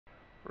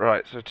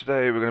Right, so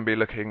today we're going to be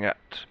looking at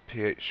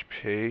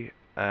PHP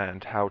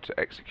and how to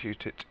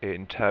execute it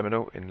in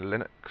terminal in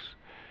Linux.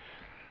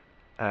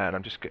 And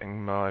I'm just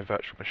getting my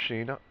virtual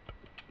machine up.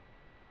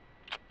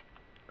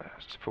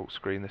 Let's full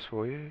screen this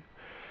for you.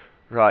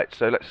 Right,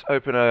 so let's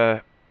open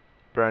a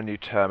brand new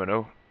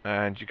terminal,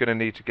 and you're going to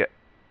need to get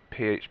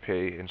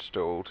PHP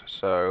installed.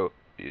 So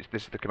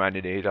this is the command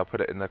you need. I'll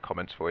put it in the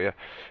comments for you.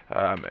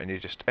 And you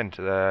just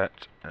enter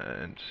that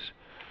and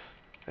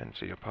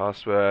enter your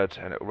password,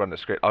 and it will run the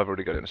script. I've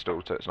already got it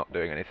installed, so it's not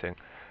doing anything.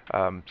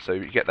 So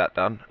you get that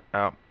done.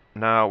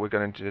 Now we're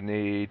going to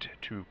need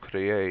to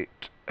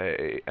create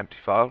a empty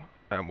file,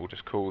 and we'll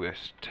just call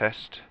this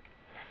test.php,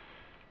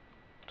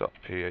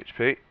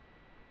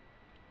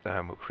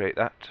 and we'll create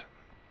that.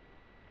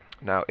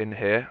 Now in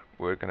here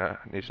we're going to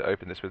need to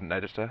open this with an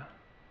editor,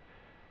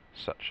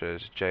 such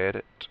as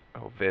gedit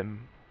or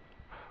Vim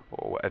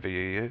or whatever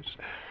you use.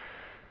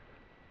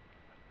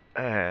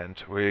 And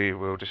we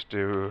will just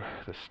do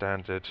the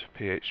standard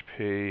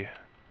PHP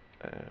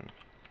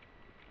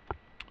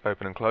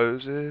open and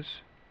closes,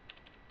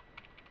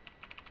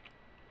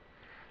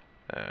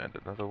 and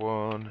another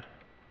one.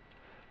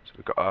 So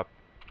we've got our,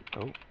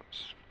 oh,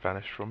 it's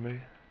vanished from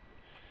me.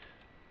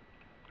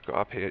 We've got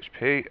our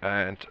PHP,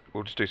 and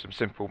we'll just do some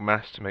simple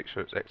maths to make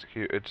sure it's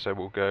executed. So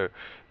we'll go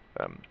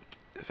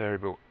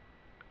variable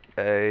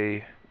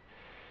a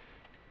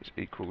is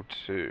equal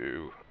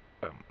to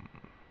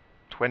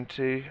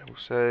 20, we'll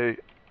say,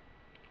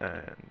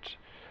 and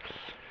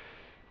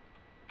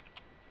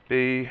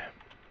b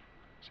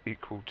is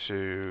equal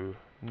to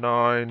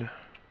 9,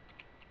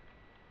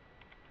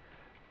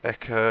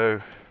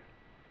 echo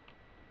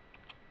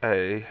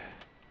a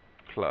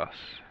plus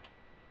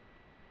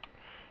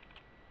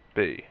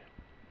b.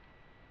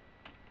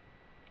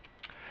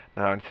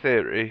 Now in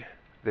theory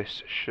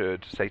this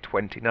should say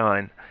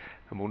 29,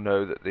 and we'll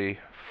know that the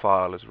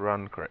file is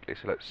run correctly.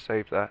 So let's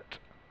save that,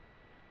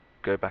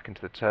 go back into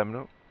the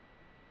terminal,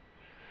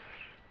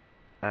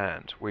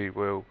 and we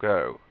will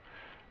go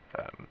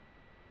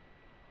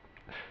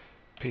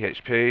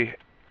PHP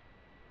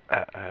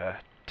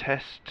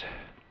test.php,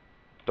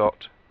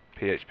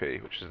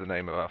 which is the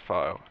name of our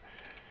file.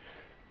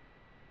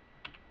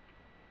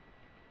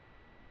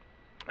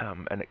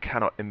 And it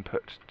cannot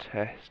input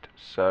test,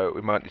 so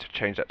we might need to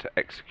change that to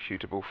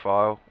executable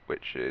file,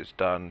 which is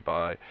done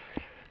by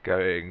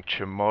going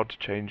chmod,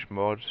 change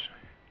mod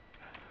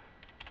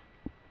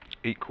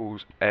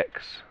equals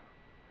x,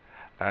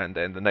 and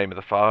then the name of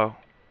the file,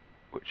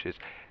 which is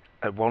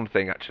one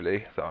thing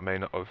actually that I may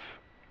not have,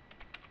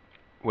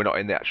 we're not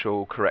in the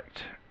actual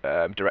correct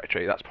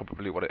directory. That's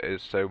probably what it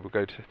is. So we'll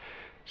go to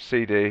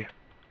cd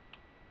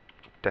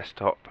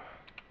desktop.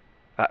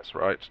 That's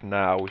right.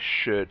 Now we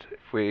should,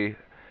 if we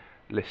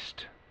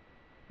list,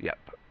 yep,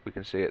 we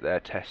can see it there,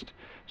 test.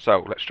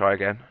 So let's try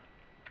again,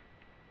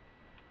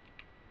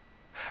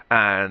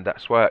 and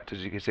that's worked. As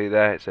you can see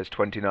there, it says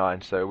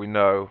 29, so we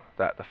know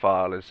that the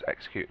file is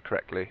executed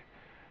correctly.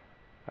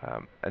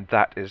 And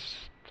that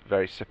is a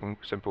very simple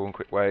and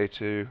quick way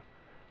to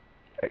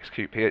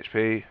execute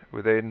PHP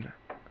within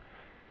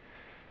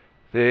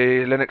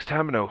the Linux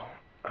terminal.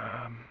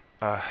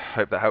 I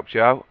hope that helps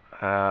you out.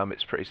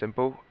 It's pretty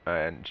simple,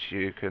 and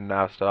you can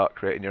now start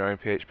creating your own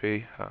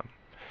PHP.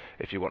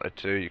 If you wanted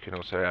to, you can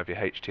also have your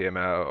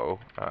HTML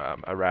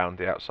around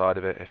the outside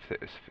of it if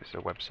it's a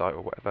website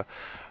or whatever.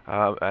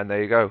 And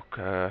there you go.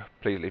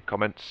 Please leave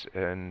comments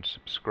and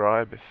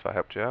subscribe if I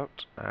helped you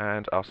out,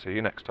 and I'll see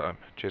you next time.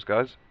 Cheers,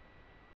 guys.